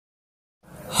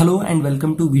Hello and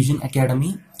welcome to Vision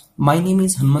Academy. My name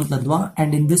is Hanmant Ladwa,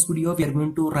 and in this video we are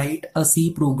going to write a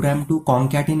C program to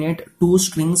concatenate two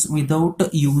strings without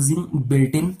using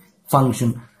built-in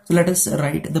function. So let us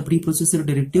write the preprocessor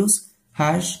directives.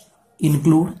 Hash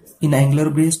include, in angular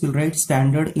brace we'll write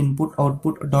standard input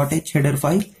output dot h header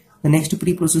file. The next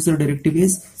preprocessor directive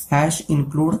is hash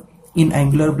include, in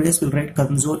angular brace we'll write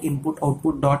console input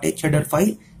output dot h header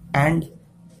file, and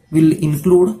will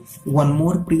include one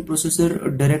more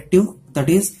preprocessor directive, that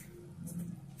is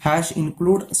hash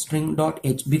include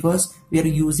string.h, because we are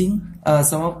using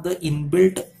some of the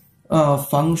inbuilt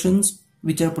functions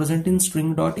which are present in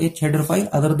string.h header file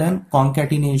other than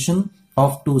concatenation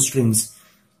of two strings.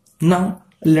 Now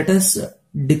let us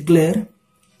declare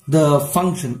the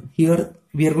function. Here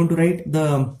we are going to write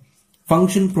the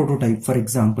function prototype, for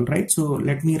example, right? So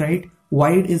let me write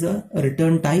void is a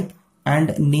return type,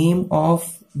 and name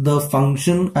of the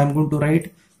function I'm going to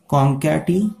write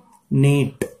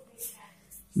concatenate.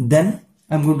 Then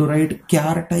I'm going to write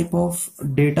char type of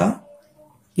data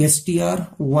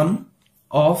str1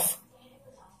 of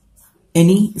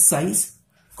any size,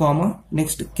 comma,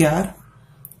 next char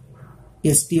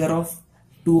str of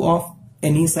 2 of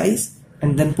any size,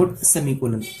 and then put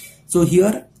semicolon. So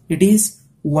here it is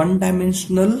one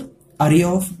dimensional array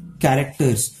of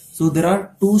characters. So there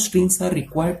are two strings are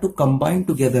required to combine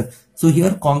together. So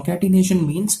here concatenation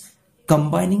means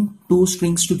combining two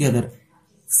strings together.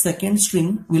 Second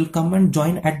string will come and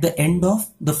join at the end of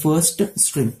the first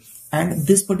string, and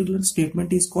this particular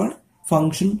statement is called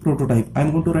function prototype.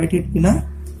 I'm going to write it in a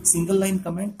single line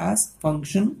command as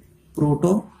function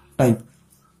prototype.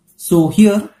 So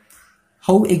here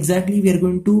how exactly we are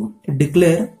going to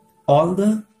declare all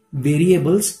the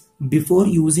variables before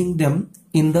using them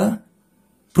in the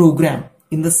program.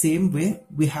 In the same way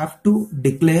we have to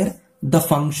declare the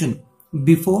function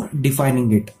before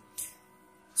defining it.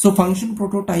 So function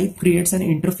prototype creates an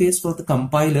interface for the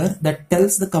compiler that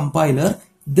tells the compiler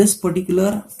this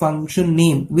particular function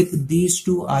name with these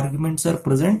two arguments are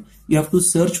present. You have to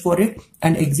search for it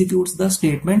and executes the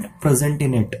statement present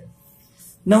in it.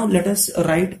 Now let us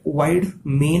write void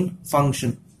main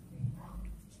function,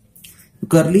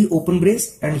 curly open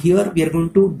brace, and here we are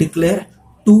going to declare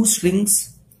two strings.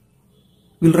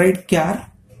 We'll write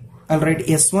char, I'll write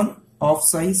s1 of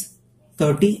size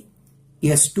 30,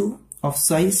 s2 of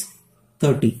size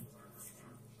 30,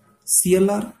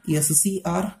 clr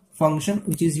scr function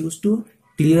which is used to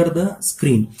clear the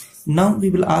screen. Now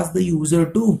we will ask the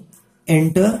user to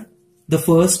enter the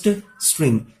first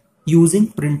string using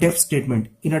printf statement.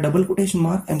 In a double quotation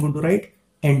mark I'm going to write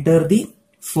enter the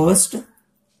first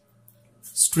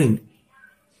string,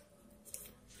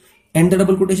 end the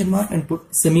double quotation mark and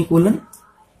put semicolon,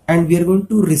 and we are going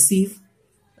to receive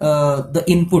the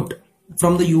input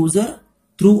from the user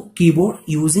through keyboard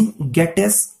using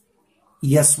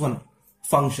getS1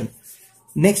 function.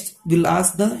 Next we'll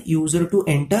ask the user to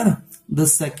enter the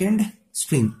second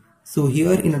string. So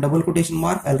here in a double quotation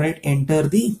mark I'll write enter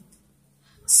the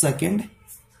second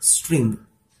string,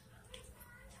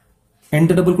 end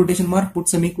the double quotation mark, put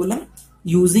semicolon.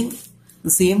 Using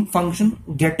the same function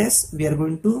getS, we are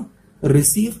going to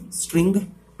receive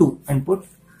string 2 and put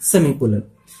semicolon.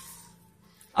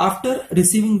 After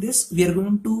receiving this we are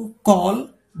going to call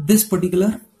this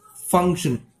particular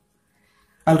function.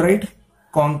 I'll write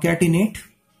concatenate,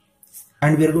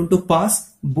 and we are going to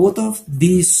pass both of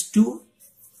these two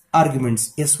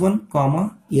arguments s1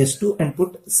 comma s2 and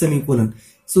put semicolon.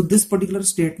 So this particular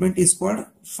statement is called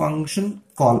function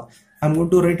call. I'm going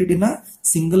to write it in a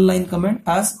single line command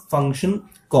as function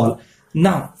call.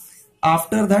 Now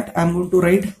after that I'm going to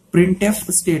write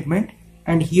printf statement,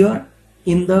 and here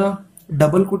in the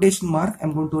double quotation mark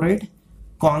I'm going to write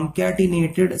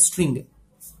concatenated string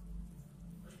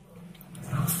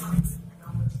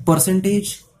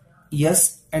percentage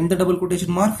s and the double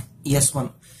quotation mark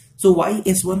s1. So why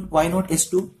s1, why not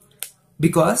s2?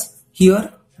 Because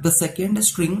here the second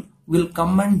string will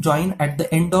come and join at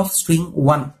the end of string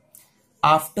 1.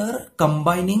 After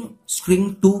combining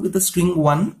string 2 with the string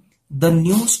 1, the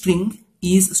new string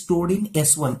is stored in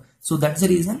s1. So that's the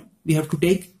reason we have to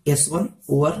take s1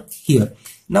 over here.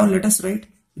 Now let us write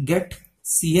get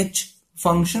ch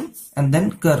function and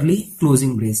then curly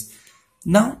closing brace.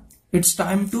 Now it's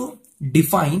time to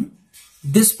define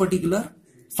this particular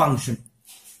function.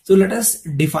 So let us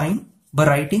define by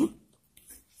writing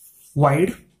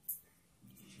void,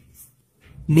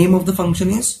 name of the function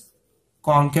is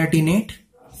concatenate,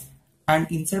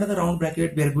 and inside of the round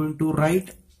bracket we are going to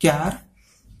write char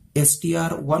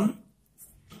str1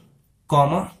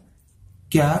 comma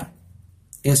char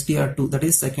str2, that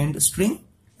is second string,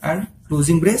 and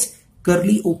closing brace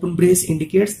curly open brace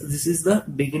indicates this is the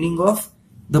beginning of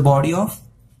the body of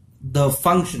the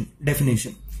function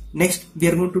definition. Next, we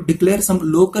are going to declare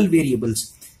some local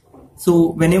variables.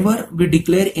 So whenever we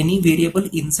declare any variable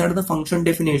inside the function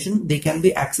definition, they can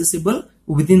be accessible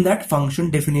within that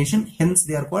function definition. Hence,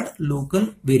 they are called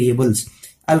local variables.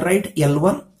 I'll write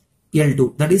L1,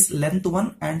 L2, that is length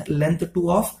 1 and length 2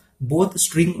 of both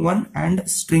string 1 and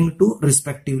string 2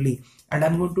 respectively. And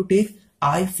I'm going to take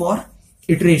I for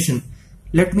iteration.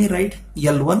 Let me write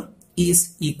L1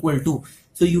 is equal to.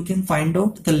 So you can find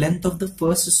out the length of the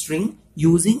first string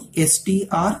using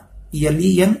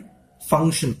strlen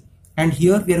function. And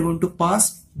here we are going to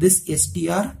pass this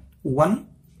str1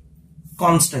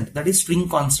 constant, that is string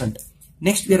constant.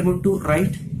 Next we are going to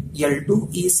write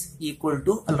L2 is equal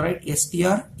to, I'll write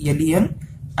strlen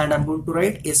and I'm going to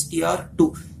write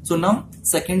str2. So now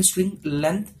second string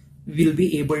length will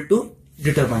be able to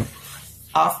determine.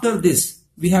 After this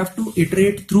we have to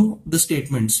iterate through the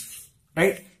statements,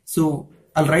 right? So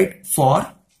I'll write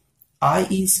for I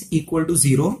is equal to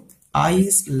 0, I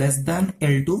is less than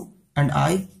L2 and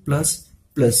I plus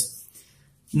plus.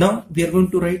 Now we are going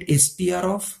to write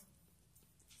str1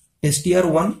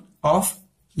 of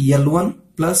L1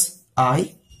 plus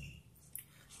I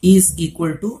is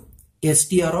equal to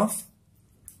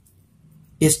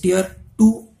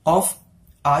str2 of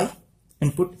I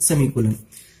and put semicolon.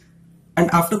 And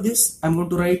after this I'm going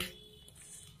to write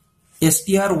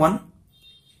str1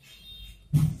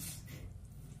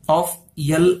 of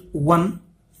L1,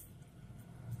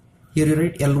 here you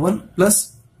write L1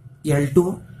 plus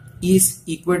L2 is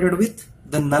equated with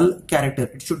the null character.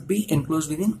 It should be enclosed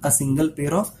within a single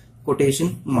pair of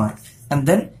quotation mark and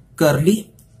then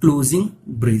curly closing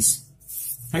brace,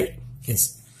 right?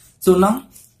 Yes. So now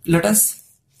let us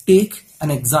take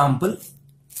an example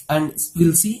and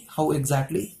we'll see how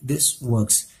exactly this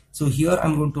works. So here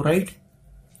I'm going to write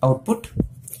output.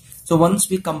 So once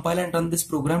we compile and run this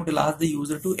program, it will ask the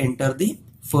user to enter the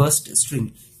first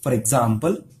string. For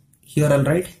example, here I'll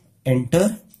write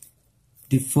enter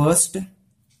the first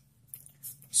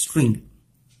string.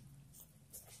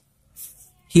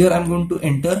 Here I'm going to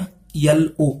enter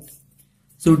LO.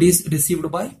 So it is received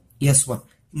by S1.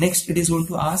 Next it is going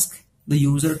to ask the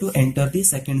user to enter the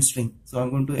second string. So I'm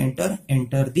going to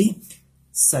enter the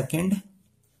second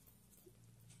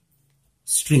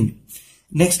string.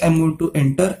 Next I'm going to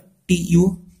enter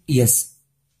TUS.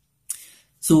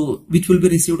 So which will be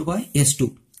received by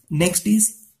S2. Next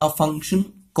is a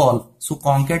function call. So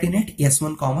concatenate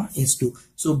S1 comma S2.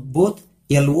 So both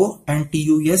LO and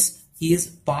TUS is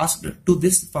passed to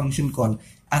this function call.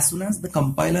 As soon as the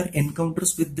compiler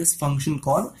encounters with this function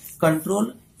call,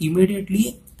 control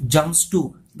immediately jumps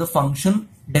to the function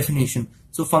definition.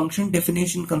 So function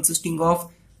definition consisting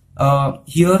of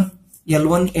here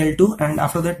L1, L2, and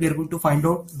after that we are going to find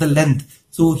out the length.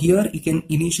 So here you can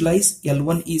initialize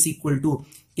L1 is equal to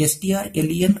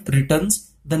strlen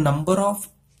returns the number of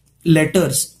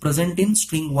letters present in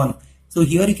string 1. So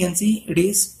here you can see it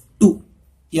is 2,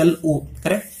 LO,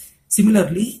 correct?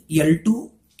 Similarly,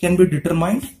 L2 can be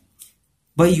determined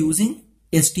by using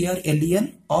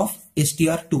strlen of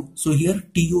str2. So here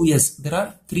TUS, there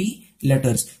are 3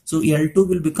 letters. So L2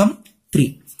 will become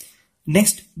 3.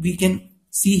 Next, we can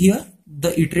see here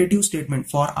the iterative statement.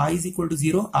 For I is equal to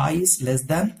 0, I is less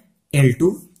than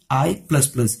L2, I plus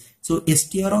plus. So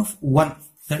str of 1,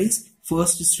 that is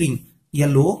first string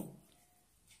LO,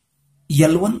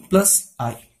 L1 plus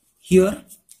I. Here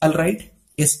I'll write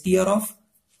str of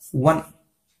 1.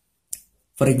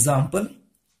 For example,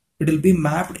 it will be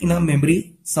mapped in a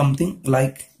memory something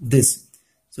like this.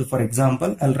 So for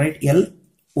example, I'll write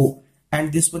LO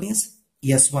and this one is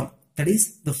S1, that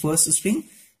is the first string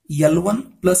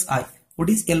L1 plus I. What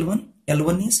is L1?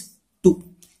 L1 is 2.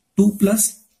 2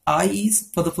 plus I is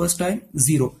for the first time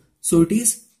 0. So it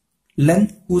is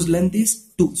length whose length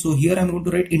is 2. So here I'm going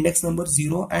to write index number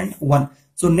 0 and 1.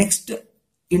 So next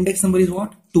index number is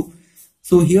what? 2.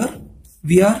 So here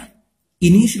we are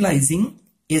initializing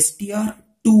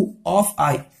str2 of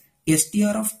I.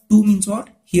 str of 2 means what?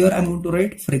 Here I'm going to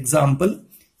write, for example,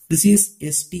 this is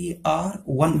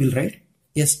str1, we'll write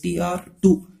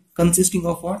str2 consisting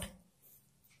of what?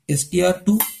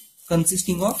 str2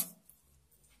 consisting of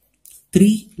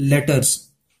 3 letters.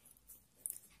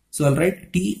 So I'll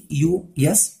write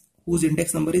TUS whose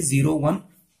index number is 0, 1,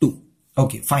 2.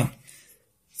 Okay, fine.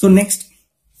 So next,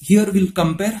 here we'll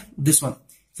compare this one.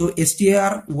 So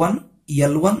str1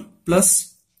 L1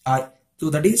 plus I. So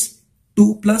that is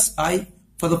 2 plus I.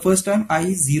 For the first time I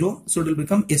is 0. So it will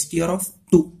become str of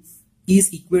 2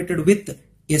 is equated with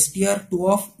str2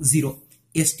 of 0.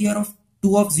 str of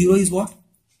 2 of 0 is what?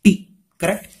 T.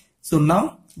 Correct? So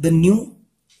now the new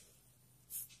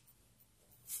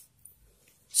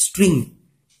string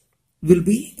will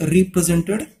be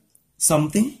represented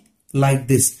something like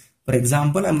this. For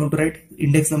example, I'm going to write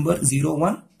index number 0,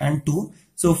 1 and 2.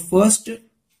 So first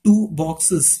two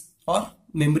boxes or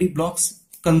memory blocks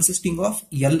consisting of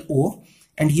LO,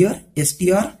 and here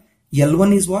str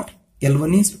L1 is what?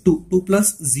 L1 is 2. 2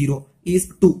 plus 0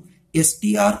 is 2.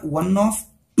 str1 of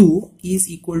 2 is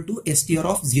equal to str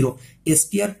of 0.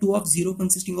 str2 of 0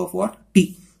 consisting of what?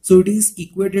 T. So it is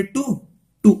equated to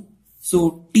 2.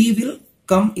 So T will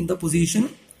come in the position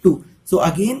 2. So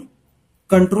again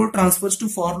control transfers to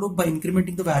for loop by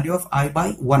incrementing the value of I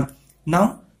by 1.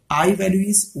 Now I value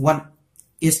is 1.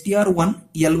 str1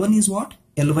 L1 is what?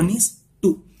 L1 is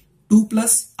 2. 2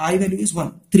 plus I value is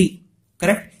 1. 3.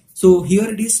 Correct? So here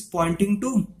it is pointing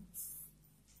to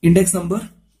index number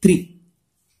 3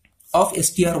 of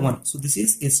str1. So this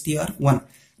is str1.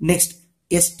 Next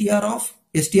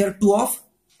str2 of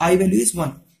I value is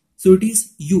 1. So it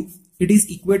is U. It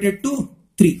is equated to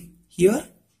 3. Here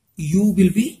U will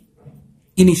be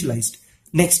initialized.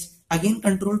 Next again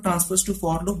control transfers to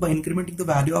for loop by incrementing the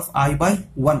value of I by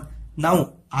 1.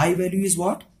 Now I value is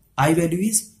what? I value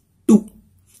is 2.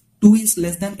 2 is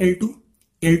less than L2.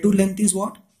 L2 length is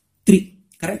what? 3.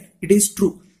 Correct? It is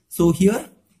true. So here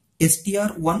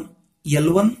str1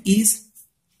 L1 is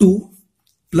 2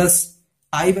 plus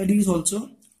I value is also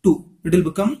 2. It will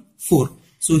become 4.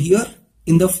 So here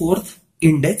in the fourth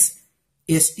index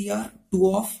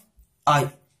str2 of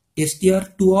I,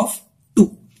 str2 of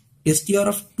 2, str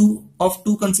of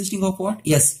 2 consisting of what?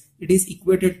 Yes, it is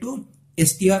equated to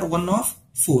str1 of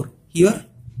 4. Here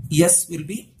yes will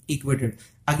be equated.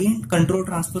 Again control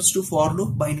transfers to for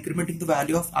loop by incrementing the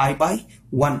value of I by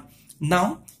 1.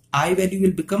 Now I value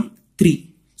will become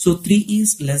 3. So 3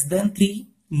 is less than 3?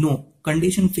 No.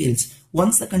 Condition fails.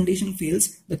 Once the condition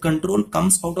fails, the control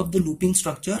comes out of the looping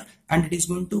structure and it is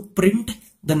going to print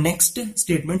the next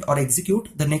statement or execute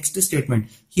the next statement.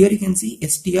 Here you can see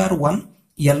str1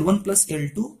 L1 plus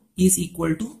L2 is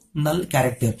equal to null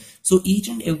character. So each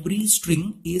and every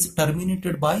string is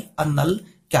terminated by a null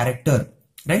character,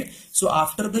 right? So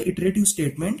after the iterative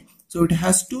statement, so it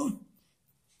has to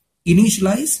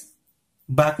initialize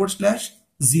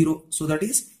 /0. So that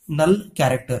is null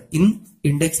character in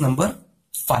index number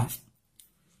 5.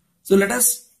 So let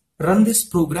us run this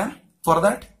program. For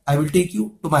that I will take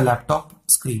you to my laptop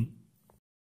screen.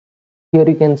 Here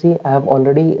you can see I have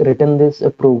already written this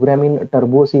program in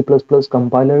Turbo C++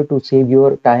 compiler to save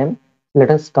your time.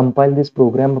 Let us compile this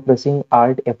program by pressing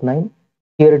Alt F9.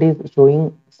 Here it is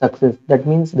showing success. That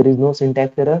means there is no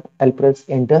syntax error. I'll press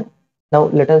enter. Now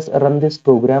let us run this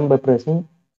program by pressing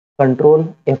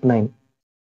Control F9.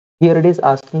 Here it is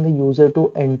asking the user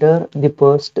to enter the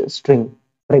first string.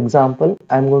 For example,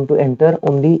 I'm going to enter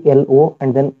only LO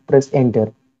and then press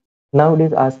enter. Now it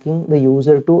is asking the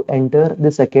user to enter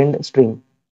the second string.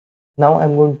 Now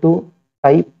I'm going to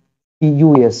type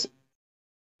PUS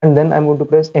and then I'm going to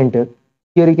press enter.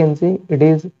 Here you can see it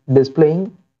is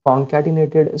displaying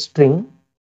concatenated string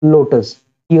lotus.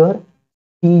 Here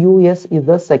PUS is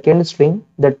the second string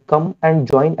that come and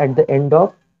join at the end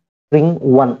of string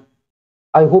 1.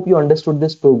 I hope you understood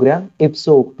this program. If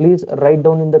so, please write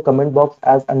down in the comment box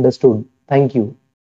as understood. Thank you.